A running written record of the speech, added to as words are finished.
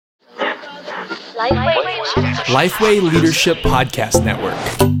Lifeway Leadership Podcast Network.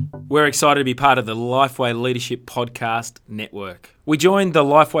 We're excited to be part of the Lifeway Leadership Podcast Network. We joined the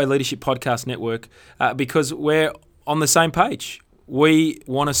Lifeway Leadership Podcast Network because we're on the same page. We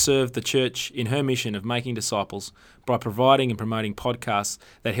want to serve the church in her mission of making disciples by providing and promoting podcasts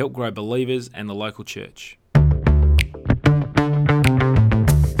that help grow believers and the local church.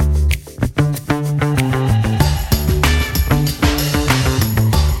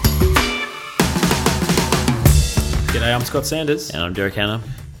 G'day, I'm Scott Sanders. And I'm Derek Hanna.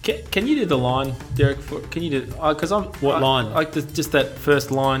 Can you do the line, Derek? Can you do? Because What line? Like just that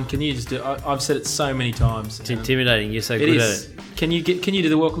first line. Can you just do? I've said it so many times. It's intimidating. You're so good at it. Can you do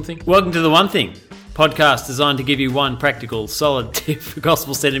the welcome thing? Welcome to The One Thing, podcast designed to give you one practical, solid tip for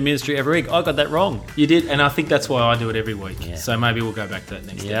gospel-centered ministry every week. I got that wrong. You did, and I think that's why I do it every week. Yeah. So maybe we'll go back to that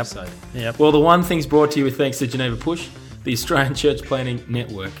next episode. Yep. Well, The One Thing's brought to you with thanks to Geneva Push, the Australian Church Planning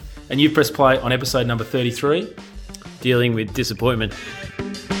Network, and you press play on episode number 33. Dealing with disappointment.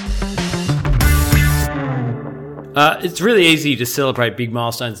 It's really easy to celebrate big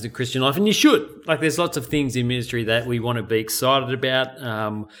milestones in the Christian life, and you should. Like, there's lots of things in ministry that we want to be excited about,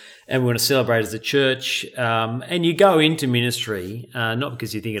 and we want to celebrate as a church. And you go into ministry, not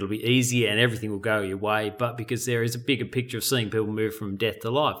because you think it'll be easy and everything will go your way, but because there is a bigger picture of seeing people move from death to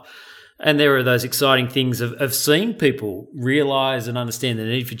life. And there are those exciting things of seeing people realise and understand the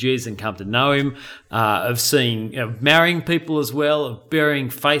need for Jesus and come to know Him, of marrying people as well, of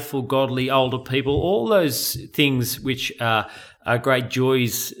burying faithful, godly, older people, all those things which are great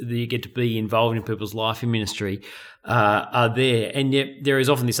joys that you get to be involved in people's life in ministry are there. And yet there is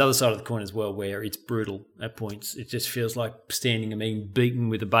often this other side of the coin as well where it's brutal at points. It just feels like standing and being beaten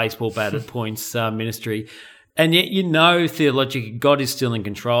with a baseball bat at points, ministry. And yet, theologically, God is still in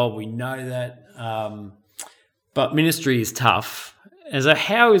control. We know that. But ministry is tough. And so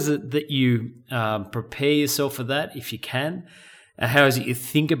how is it that you prepare yourself for that, if you can? How is it you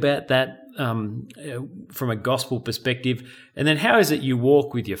think about that from a gospel perspective? And then how is it you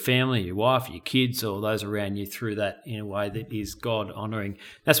walk with your family, your wife, your kids, or those around you through that in a way that is God-honouring?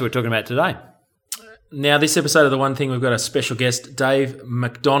 That's what we're talking about today. Now, this episode of The One Thing, we've got a special guest, Dave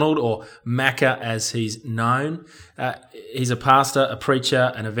McDonald, or Macca as he's known. He's a pastor, a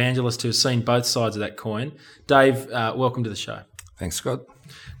preacher, an evangelist who has seen both sides of that coin. Dave, welcome to the show. Thanks, Scott.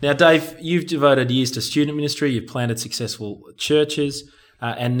 Now, Dave, you've devoted years to student ministry, you've planted successful churches,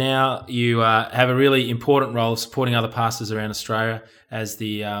 and now you have a really important role of supporting other pastors around Australia as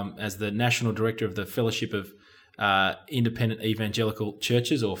the National Director of the Fellowship of Independent Evangelical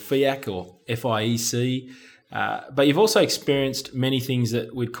Churches, or FIAC, or FIEC, but you've also experienced many things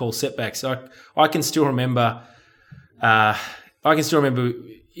that we'd call setbacks. I can still remember, being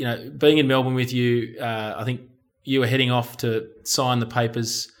in Melbourne with you. I think you were heading off to sign the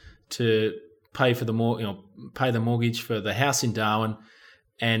papers to pay for pay the mortgage for the house in Darwin,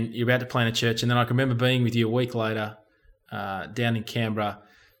 and you're about to plant a church. And then I can remember being with you a week later down in Canberra.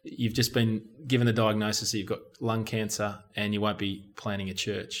 You've just been given the diagnosis that you've got lung cancer and you won't be planting a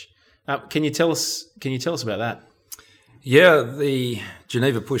church. Can you tell us about that? Yeah, the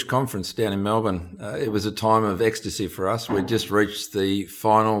Geneva Push conference down in Melbourne, it was a time of ecstasy for us. We'd just reached the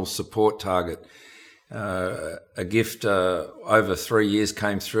final support target. A gift over 3 years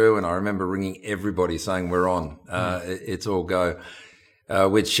came through, and I remember ringing everybody saying, we're on, it's all go.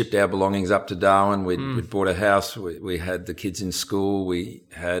 We'd shipped our belongings up to Darwin. We'd bought a house. We had the kids in school. We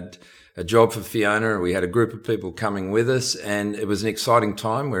had a job for Fiona. We had a group of people coming with us, and it was an exciting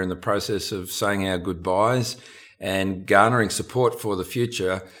time. We're in the process of saying our goodbyes and garnering support for the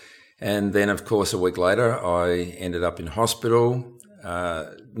future. And then, of course, a week later, I ended up in hospital,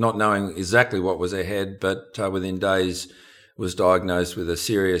 not knowing exactly what was ahead, but within days was diagnosed with a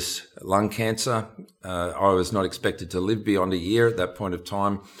serious lung cancer. I was not expected to live beyond a year at that point of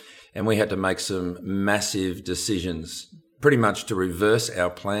time, and we had to make some massive decisions, pretty much to reverse our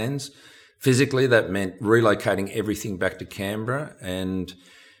plans. Physically, that meant relocating everything back to Canberra and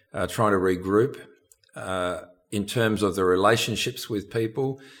trying to regroup. In terms of the relationships with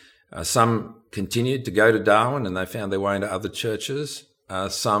people, some continued to go to Darwin and they found their way into other churches.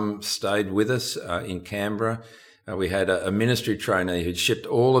 Some stayed with us in Canberra. We had a ministry trainee who'd shipped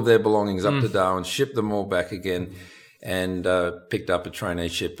all of their belongings up to Darwin, shipped them all back again, and picked up a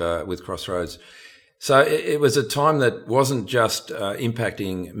traineeship with Crossroads. So it was a time that wasn't just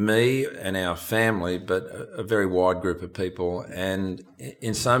impacting me and our family, but a very wide group of people. And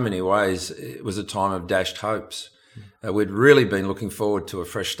in so many ways, it was a time of dashed hopes. We'd really been looking forward to a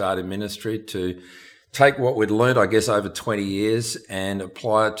fresh start in ministry, to take what we'd learned, I guess, over 20 years and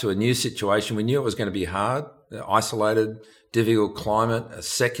apply it to a new situation. We knew it was going to be hard, isolated, difficult climate, a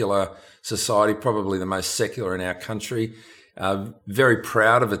secular society, probably the most secular in our country. Very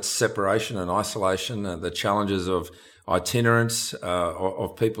proud of its separation and isolation, the challenges of itinerance,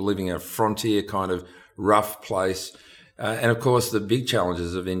 of people living in a frontier kind of rough place. And of course, the big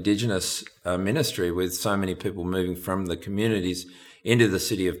challenges of Indigenous ministry, with so many people moving from the communities into the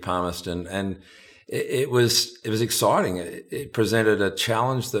city of Palmerston. And it was exciting. It presented a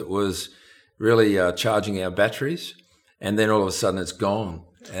challenge that was really charging our batteries, and then all of a sudden it's gone.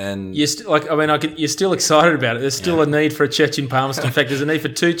 And you're you're still excited about it. There's still a need for a church in Palmerston. In fact, there's a need for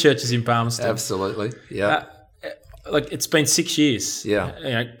 2 churches in Palmerston. Absolutely, yeah. It's been 6 years.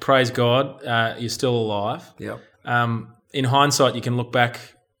 Yeah. Praise God, you're still alive. Yeah. In hindsight, you can look back,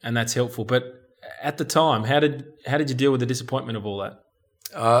 and that's helpful. But at the time, how did you deal with the disappointment of all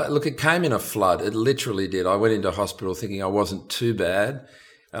that? Look, it came in a flood. It literally did. I went into hospital thinking I wasn't too bad,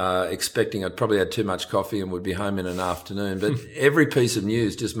 expecting I'd probably had too much coffee and would be home in an afternoon. But every piece of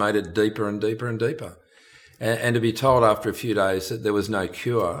news just made it deeper and deeper and deeper. And to be told after a few days that there was no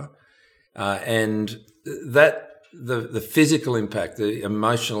cure, and that the physical impact, the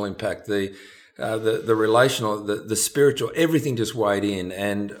emotional impact, the relational, the spiritual, everything just weighed in,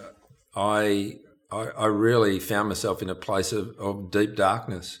 and I really found myself in a place of deep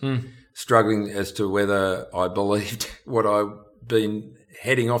darkness, struggling as to whether I believed what I'd been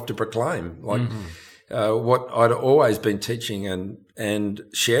heading off to proclaim, what I'd always been teaching and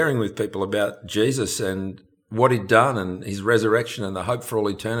sharing with people about Jesus and what he'd done and his resurrection and the hope for all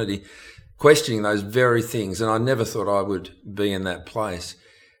eternity, questioning those very things. And I never thought I would be in that place.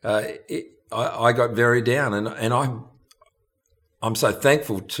 I got very down, and I'm so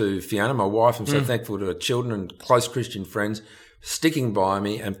thankful to Fiona, my wife. I'm so thankful to her children and close Christian friends sticking by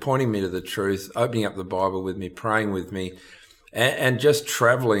me and pointing me to the truth, opening up the Bible with me, praying with me, and just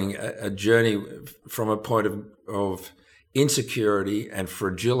travelling a journey from a point of insecurity and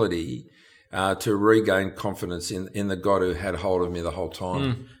fragility to regain confidence in the God who had hold of me the whole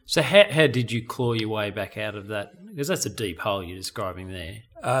time. So how did you claw your way back out of that? Because that's a deep hole you're describing there.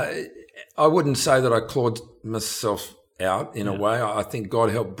 I wouldn't say that I clawed myself out in a way. I think God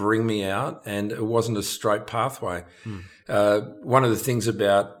helped bring me out, and it wasn't a straight pathway. One of the things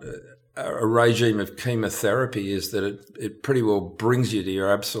about a regime of chemotherapy is that it pretty well brings you to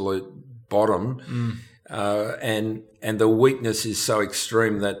your absolute bottom, and the weakness is so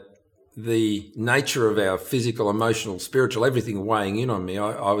extreme that the nature of our physical, emotional, spiritual, everything weighing in on me,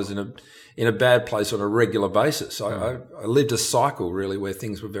 I was in a bad place on a regular basis. I lived a cycle really where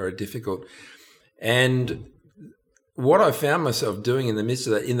things were very difficult. And what I found myself doing in the midst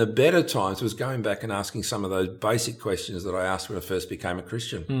of that, in the better times, was going back and asking some of those basic questions that I asked when I first became a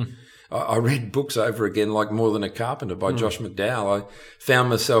Christian. I read books over again, like More Than a Carpenter by Josh McDowell. I found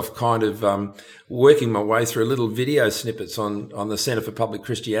myself kind of working my way through little video snippets on the Centre for Public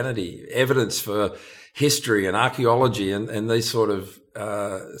Christianity, evidence for history and archaeology and these sort of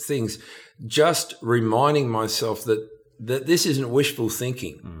things, just reminding myself that this isn't wishful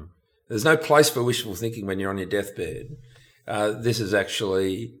thinking. There's no place for wishful thinking when you're on your deathbed. This is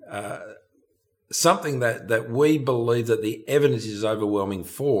actually something that we believe that the evidence is overwhelming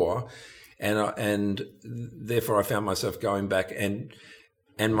for, and therefore I found myself going back and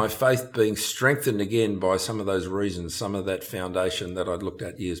my faith being strengthened again by some of those reasons, some of that foundation that I'd looked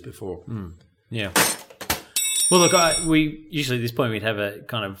at years before. Yeah. Well, look, we usually at this point we'd have a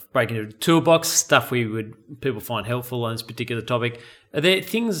kind of break into a toolbox, stuff people find helpful on this particular topic. Are there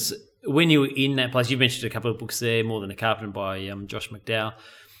things when you were in that place? You mentioned a couple of books there, More Than a Carpenter by Josh McDowell.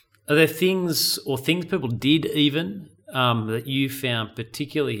 Are there things people did even that you found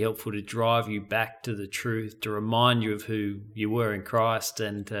particularly helpful to drive you back to the truth, to remind you of who you were in Christ,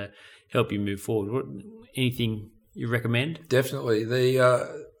 and to help you move forward? Anything you recommend? Definitely.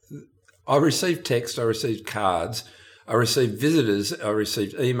 I received text, I received cards, I received visitors, I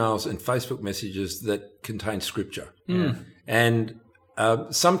received emails and Facebook messages that contained scripture. And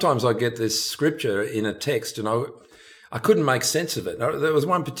sometimes I get this scripture in a text and I couldn't make sense of it. There was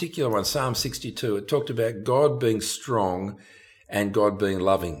one particular one, Psalm 62. It talked about God being strong and God being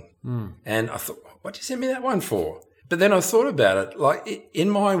loving. And I thought, what did you send me that one for? But then I thought about it, like in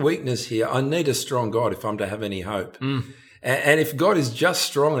my weakness here, I need a strong God if I'm to have any hope. And if God is just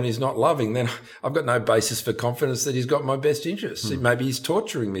strong and he's not loving, then I've got no basis for confidence that he's got my best interests. Maybe he's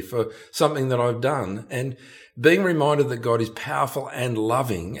torturing me for something that I've done. And being reminded that God is powerful and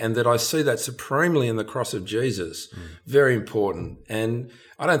loving, and that I see that supremely in the cross of Jesus, very important. And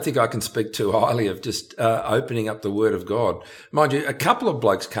I don't think I can speak too highly of just opening up the Word of God. Mind you, a couple of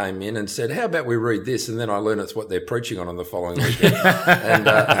blokes came in and said, how about we read this? And then I learned it's what they're preaching on the following weekend. And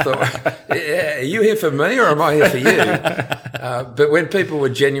I thought, yeah, are you here for me or am I here for you? But when people were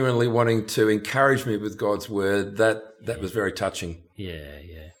genuinely wanting to encourage me with God's Word, that was very touching. Yeah.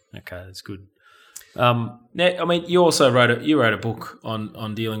 Okay, that's good. Now, I mean, you also wrote a book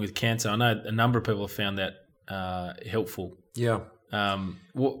on dealing with cancer. I know a number of people have found that helpful. Yeah.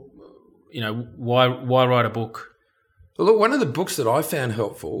 Why write a book? Well, look, one of the books that I found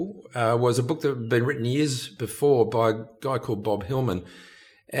helpful was a book that had been written years before by a guy called Bob Hillman.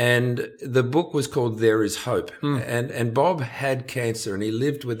 And the book was called There Is Hope. And Bob had cancer, and he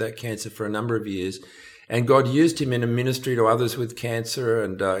lived with that cancer for a number of years. And God used him in a ministry to others with cancer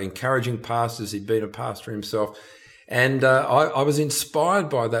and encouraging pastors. He'd been a pastor himself. And I was inspired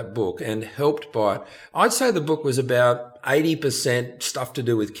by that book and helped by it. I'd say the book was about 80% stuff to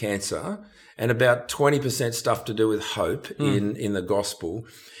do with cancer and about 20% stuff to do with hope in the gospel.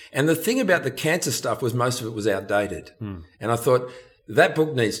 And the thing about the cancer stuff was most of it was outdated. And I thought that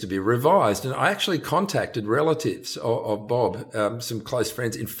book needs to be revised. And I actually contacted relatives of Bob, some close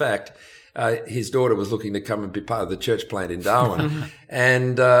friends. In fact, his daughter was looking to come and be part of the church plant in Darwin.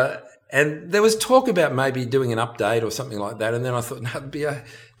 And there was talk about maybe doing an update or something like that. And then I thought, no, it'd be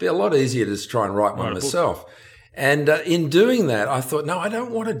a lot easier to just try and write one myself. And in doing that, I thought, no, I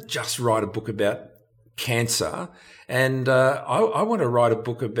don't want to just write a book about cancer. And I want to write a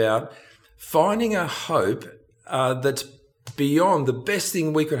book about finding a hope that's beyond the best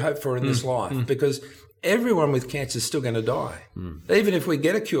thing we could hope for in this life. Because everyone with cancer is still going to die. Even if we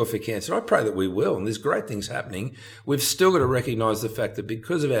get a cure for cancer, I pray that we will, and there's great things happening, we've still got to recognise the fact that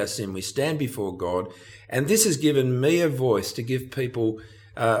because of our sin, we stand before God, and this has given me a voice to give people,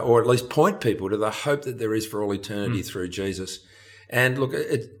 or at least point people to the hope that there is for all eternity through Jesus. And look,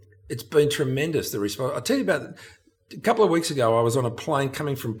 it's been tremendous, the response. I'll tell you about, a couple of weeks ago, I was on a plane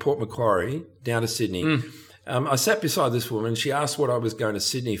coming from Port Macquarie down to Sydney. I sat beside this woman. She asked what I was going to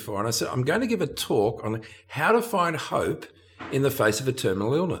Sydney for. And I said, I'm going to give a talk on how to find hope in the face of a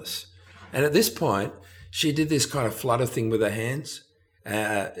terminal illness. And at this point, she did this kind of flutter thing with her hands,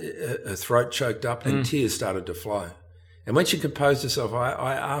 her throat choked up, and tears started to flow. And when she composed herself,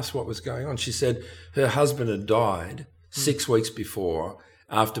 I asked what was going on. She said her husband had died 6 weeks before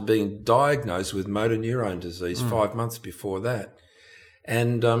after being diagnosed with motor neurone disease 5 months before that.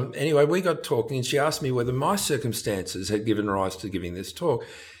 And anyway, we got talking, and she asked me whether my circumstances had given rise to giving this talk.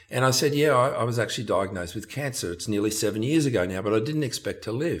 And I said, yeah, I was actually diagnosed with cancer. It's nearly 7 years ago now, but I didn't expect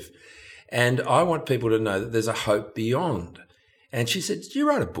to live. And I want people to know that there's a hope beyond. And she said, did you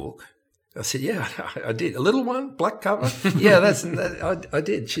write a book? I said, yeah, I did. A little one, black cover? Yeah, I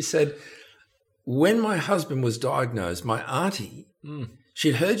did. She said, when my husband was diagnosed, my auntie,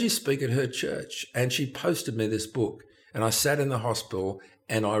 she'd heard you speak at her church, and she posted me this book. And I sat in the hospital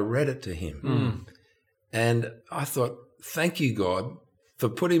and I read it to him. And I thought, thank you, God, for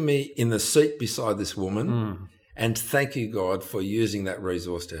putting me in the seat beside this woman. And thank you, God, for using that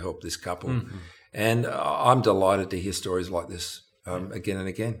resource to help this couple. And I'm delighted to hear stories like this again and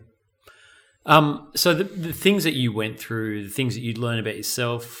again. So the things that you went through, the things that you'd learn about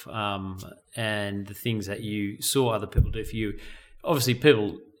yourself, and the things that you saw other people do for you, obviously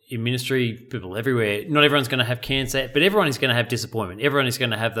people in ministry, people everywhere, not everyone's going to have cancer, but everyone is going to have disappointment. Everyone is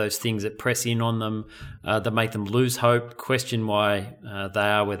going to have those things that press in on them, that make them lose hope, question why they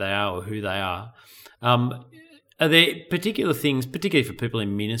are where they are or who they are. Are there particular things, particularly for people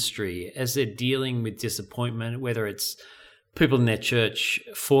in ministry, as they're dealing with disappointment, whether it's people in their church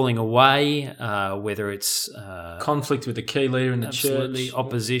falling away, whether it's conflict with the key leader in the church,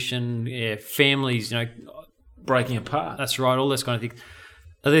 opposition, families, breaking apart. That's right, all those kind of things.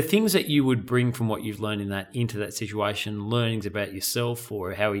 Are there things that you would bring from what you've learned into that situation, learnings about yourself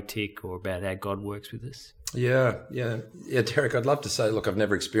or how we tick or about how God works with us? Yeah, Derek, I'd love to say, look, I've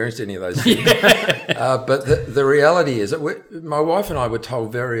never experienced any of those things. But the reality is that my wife and I were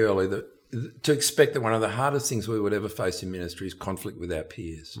told very early that to expect that one of the hardest things we would ever face in ministry is conflict with our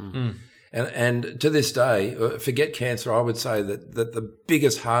peers. And to this day, forget cancer, I would say that the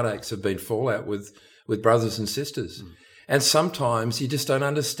biggest heartaches have been fallout with brothers and sisters. And sometimes you just don't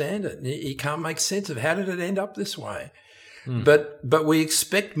understand it. You can't make sense of how did it end up this way. But we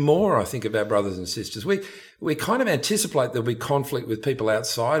expect more, I think, of our brothers and sisters. We kind of anticipate there'll be conflict with people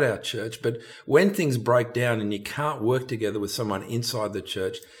outside our church, but when things break down and you can't work together with someone inside the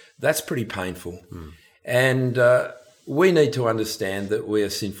church, that's pretty painful. And we need to understand that we are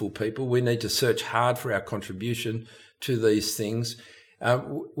sinful people. We need to search hard for our contribution to these things.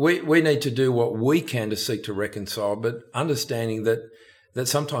 We need to do what we can to seek to reconcile, but understanding that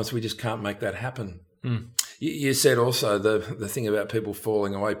sometimes we just can't make that happen. You said also the thing about people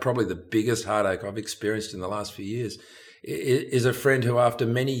falling away, probably the biggest heartache I've experienced in the last few years is a friend who after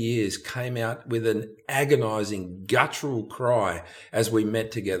many years came out with an agonizing, guttural cry as we met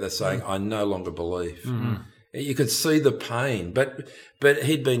together saying, I no longer believe. You could see the pain, but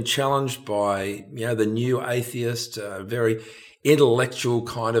he'd been challenged by, the new atheist, very intellectual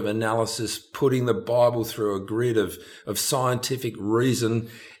kind of analysis, putting the Bible through a grid of scientific reason,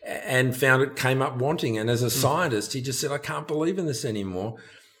 and found it came up wanting. And as a scientist, he just said, I can't believe in this anymore.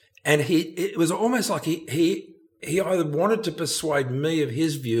 And it was almost like he either wanted to persuade me of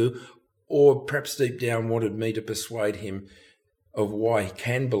his view, or perhaps deep down wanted me to persuade him of why he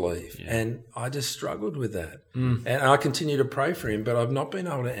can believe. Yeah. And I just struggled with that. And I continue to pray for him, but I've not been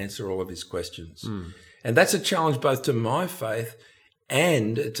able to answer all of his questions. And that's a challenge both to my faith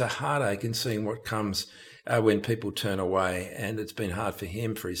and to heartache in seeing what comes when people turn away. And it's been hard for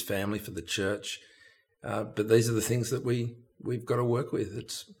him, for his family, for the church. But these are the things that we've got to work with.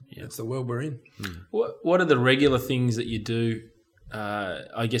 It's the world we're in. What are the regular things that you do,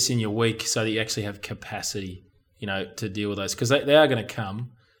 I guess, in your week so that you actually have capacity, to deal with those? Because they are going to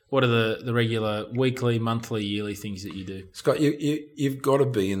come. What are the regular weekly, monthly, yearly things that you do? Scott, you've got to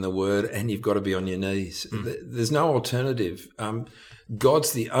be in the Word and you've got to be on your knees. There's no alternative.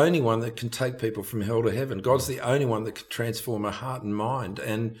 God's the only one that can take people from hell to heaven. God's the only one that can transform a heart and mind.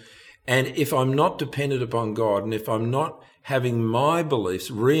 And if I'm not dependent upon God, and if I'm not having my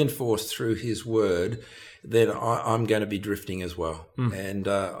beliefs reinforced through His Word, then I'm going to be drifting as well. And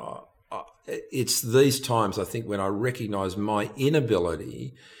it's these times, I think, when I recognise my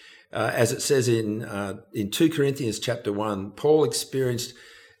inability. As it says in 2 Corinthians chapter 1, Paul experienced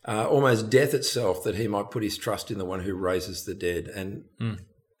almost death itself that he might put his trust in the one who raises the dead,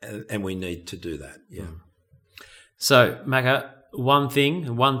 and we need to do that. Yeah. So, Macca, one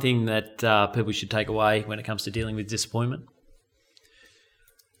thing that people should take away when it comes to dealing with disappointment.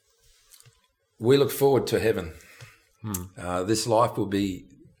 We look forward to heaven. This life will be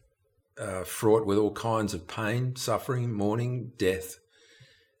fraught with all kinds of pain, suffering, mourning, death.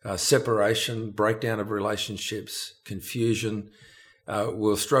 Separation, breakdown of relationships, confusion.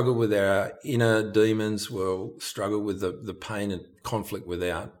 We'll struggle with our inner demons. We'll struggle with the pain and conflict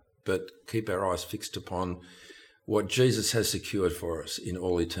without, but keep our eyes fixed upon what Jesus has secured for us in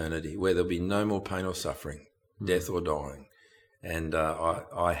all eternity, where there'll be no more pain or suffering, death or dying. And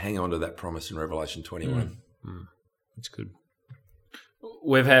I hang on to that promise in Revelation 21. That's good.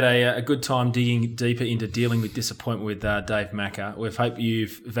 We've had a good time digging deeper into dealing with disappointment with Dave Macca. We hope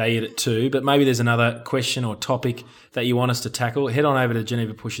you've valued it too, but maybe there's another question or topic that you want us to tackle. Head on over to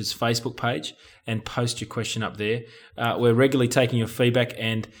Geneva Push's Facebook page and post your question up there. We're regularly taking your feedback,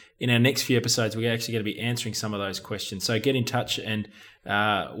 and in our next few episodes, we're actually going to be answering some of those questions. So get in touch, and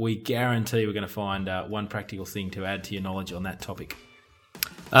we guarantee we're going to find one practical thing to add to your knowledge on that topic.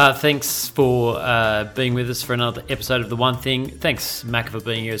 Thanks for being with us for another episode of The One Thing. Thanks, Mac, for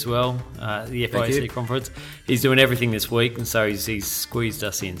being here as well. The FIC conference. He's doing everything this week, and so he's squeezed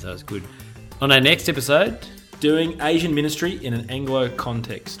us in, so it's good. On our next episode, doing Asian ministry in an Anglo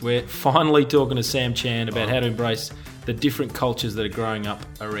context. We're finally talking to Sam Chan about how to embrace the different cultures that are growing up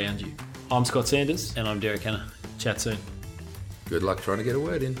around you. I'm Scott Sanders. And I'm Derek Hanna. Chat soon. Good luck trying to get a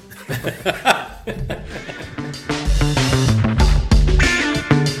word in.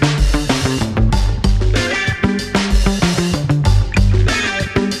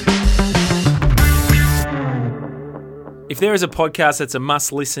 If there is a podcast that's a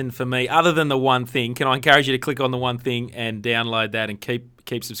must listen for me, other than The One Thing, can I encourage you to click on The One Thing and download that and keep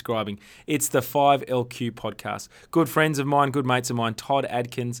subscribing? It's the 5LQ podcast. Good friends of mine, good mates of mine, Todd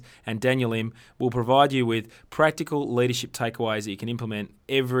Adkins and Daniel Im, will provide you with practical leadership takeaways that you can implement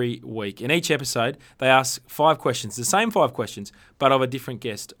every week. In each episode, they ask 5 questions, the same 5 questions, but of a different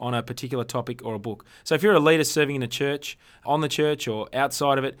guest on a particular topic or a book. So if you're a leader serving in a church, on the church or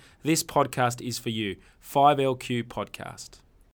outside of it, this podcast is for you. 5LQ podcast.